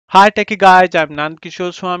Hi Techie guys, I'm Nand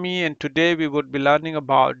Kishore Swami and today we would be learning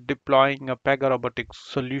about deploying a Pega Robotics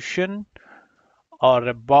solution or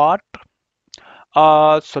a bot.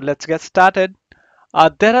 So let's get started.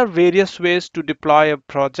 There are various ways to deploy a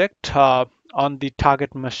project on the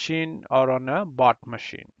target machine or on a bot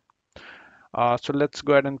machine. So let's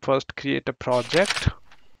go ahead and first create a project.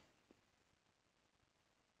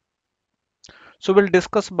 So we'll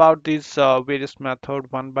discuss about these various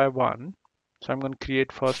methods one by one. So I'm going to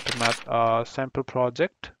create first a sample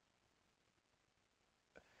project.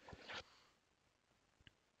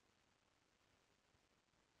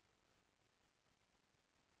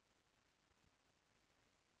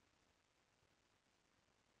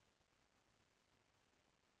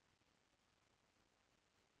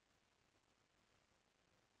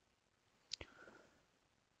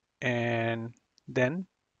 And then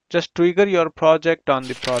just trigger your project on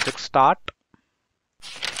the project start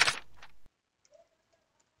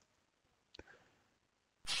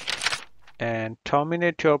and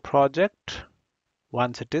terminate your project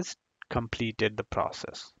once it is completed the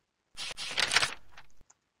process.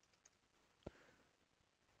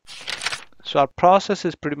 So our process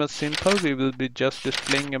is pretty much simple. We will be just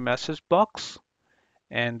displaying a message box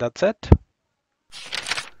and that's it.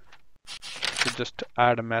 So just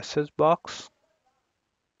add a message box.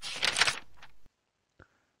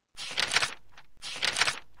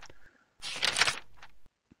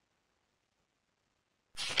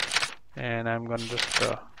 And I'm going to just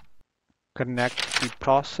connect the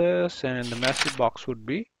process and the message box would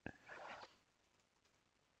be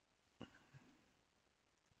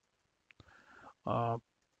uh,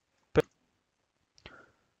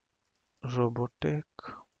 robotic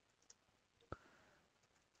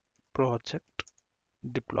project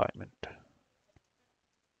deployment.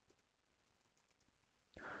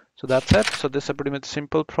 So that's it. So this is a pretty much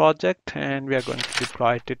simple project and we are going to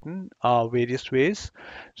deploy it in various ways.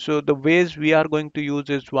 So the ways we are going to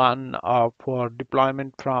use is one for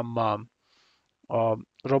deployment from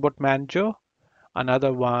Robot Manager.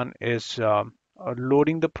 Another one is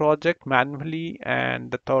loading the project manually.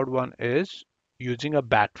 And the third one is using a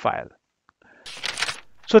bat file.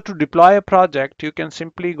 So to deploy a project, you can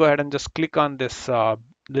simply go ahead and just click on this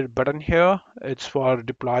little button here. It's for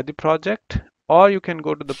deploy the project, or you can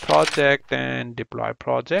go to the project and deploy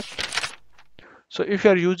project. So if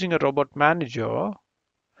you're using a robot manager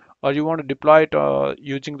or you want to deploy it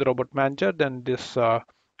using the robot manager, then this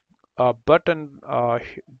button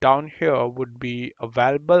down here would be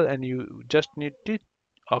available and you just need to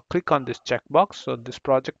click on this checkbox. So this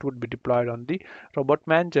project would be deployed on the Robot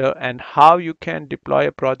Manager. And how you can deploy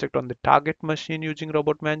a project on the target machine using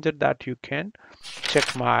Robot Manager, that you can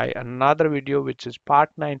check my another video, which is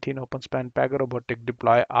part 19 OpenSpan Pega Robotic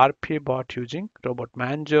deploy RPA bot using Robot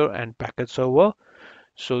Manager and package server.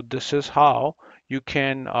 So this is how you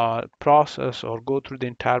can process or go through the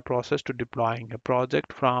entire process to deploying a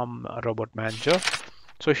project from Robot Manager.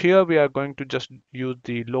 So here we are going to just use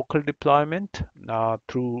the local deployment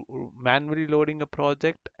through manually loading a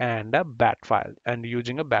project and a bat file and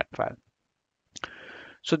using a bat file.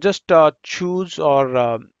 So just choose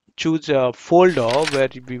a folder where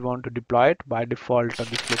we want to deploy it. By default,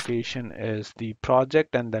 this location is the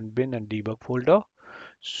project and then bin and debug folder.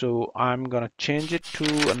 So I'm going to change it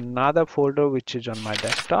to another folder which is on my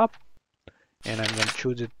desktop, and I'm going to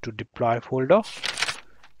choose it to deploy folder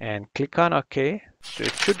and click on OK. So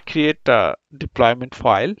it should create a deployment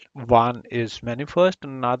file. One is manifest,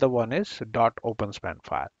 another one is .OpenSpan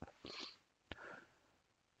file.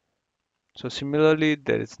 So similarly,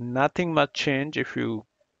 there is nothing much change. If you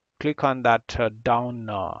click on that down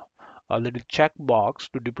a little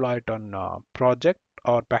checkbox to deploy it on project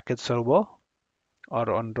or package server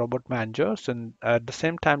or on Robot Managers, and at the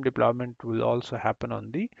same time deployment will also happen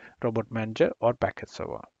on the Robot Manager or package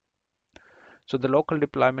server. So the local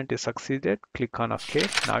deployment is succeeded. Click on OK.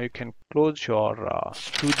 Now you can close your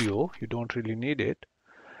studio. You don't really need it.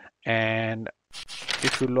 And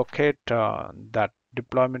if you locate that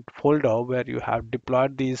deployment folder where you have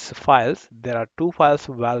deployed these files, there are two files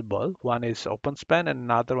available. One is OpenSpan and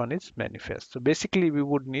another one is manifest. So basically we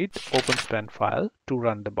would need OpenSpan file to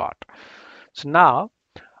run the bot. So now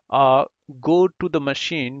uh, go to the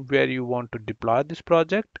machine where you want to deploy this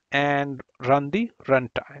project and run the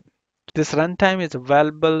runtime. This runtime is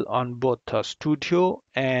available on both Studio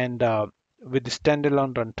and with the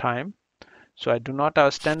standalone runtime. So I do not have a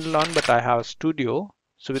standalone, but I have a Studio.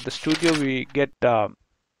 So with the Studio, we get the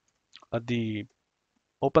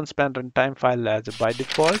OpenSpan runtime file as a by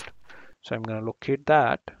default. So I'm going to locate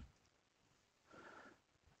that.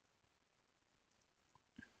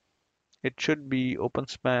 It should be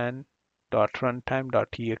OpenSpan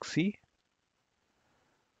runtime.exe.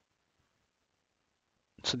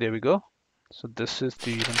 So there we go. So this is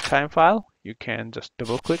the runtime file. You can just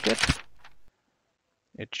double click it.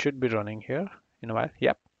 It should be running here in a while.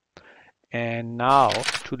 Yep. And now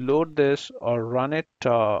to load this or run it,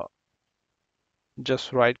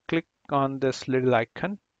 just right click on this little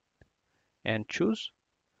icon and choose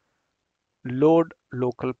load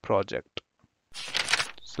local project.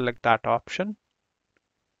 Select that option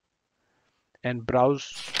and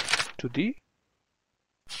browse to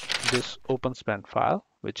this OpenSpan file,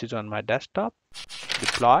 which is on my desktop,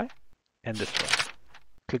 deploy, and this one.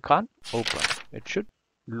 Click on open. It should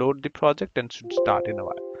load the project and should start in a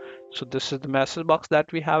while. So this is the message box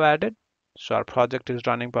that we have added. So our project is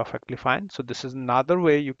running perfectly fine. So this is another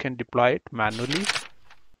way you can deploy it manually,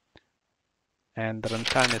 and the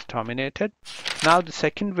runtime is terminated. Now the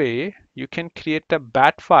second way, you can create a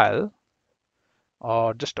bat file,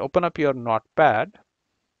 or just open up your notepad,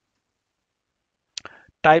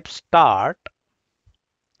 type start,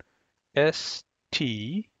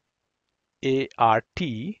 START,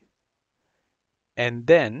 and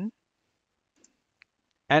then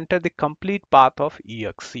enter the complete path of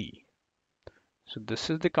exe. So this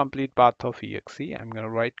is the complete path of exe. I'm going to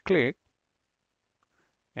right click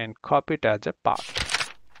and copy it as a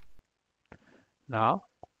path. Now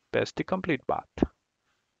paste the complete path.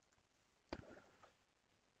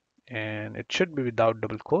 And it should be without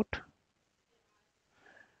double quote.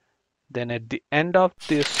 Then at the end of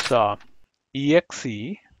this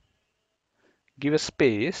exe, give a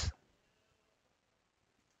space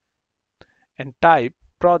and type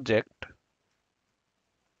project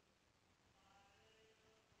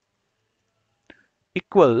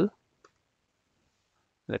equal,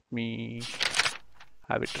 let me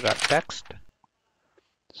have it wrap text.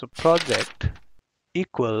 So project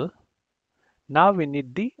equal, now we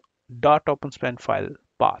need the .OpenSpan file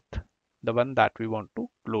path, the one that we want to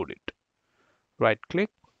load it. Right click,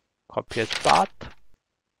 copy as path,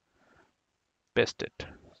 paste it.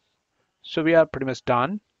 So we are pretty much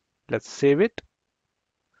done. Let's save it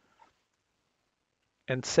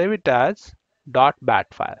and save it as .bat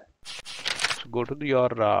file. So go to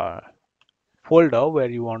your folder where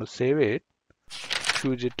you want to save it,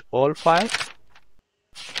 choose it all file,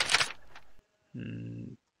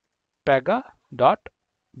 Pega.bat.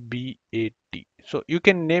 So you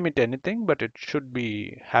can name it anything, but it should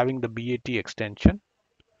be having the BAT extension.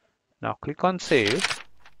 Now click on save.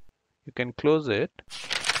 You can close it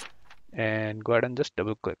and go ahead and just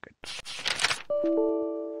double click it.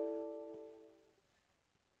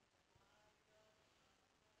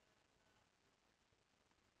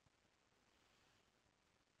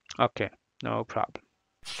 Okay, no problem.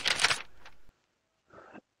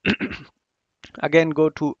 Again, go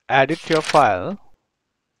to edit your file.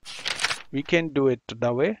 We can do it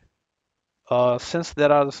the way. Since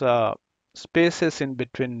there are spaces in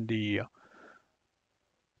between the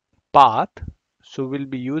path, so we'll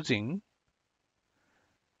be using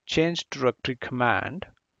change directory command.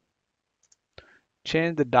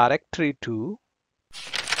 Change the directory to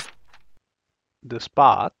this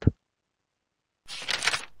path,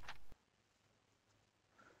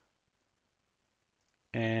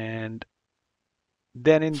 and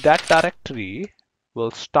then in that directory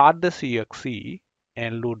we'll start this exe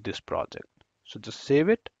and load this project. So just save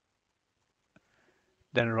it,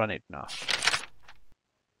 then run it now.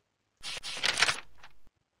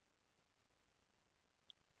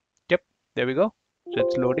 Yep, there we go. So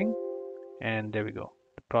it's loading, and there we go.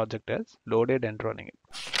 The project is loaded and running it.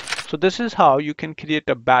 So this is how you can create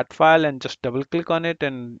a bat file and just double click on it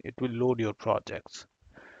and it will load your projects.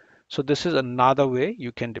 So this is another way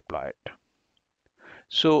you can deploy it.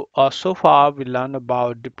 So so far we learned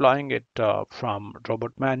about deploying it from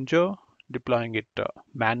Robot Manager, deploying it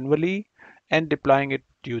manually, and deploying it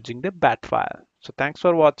using the bat file. So thanks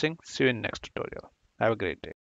for watching. See you in next tutorial. Have a great day.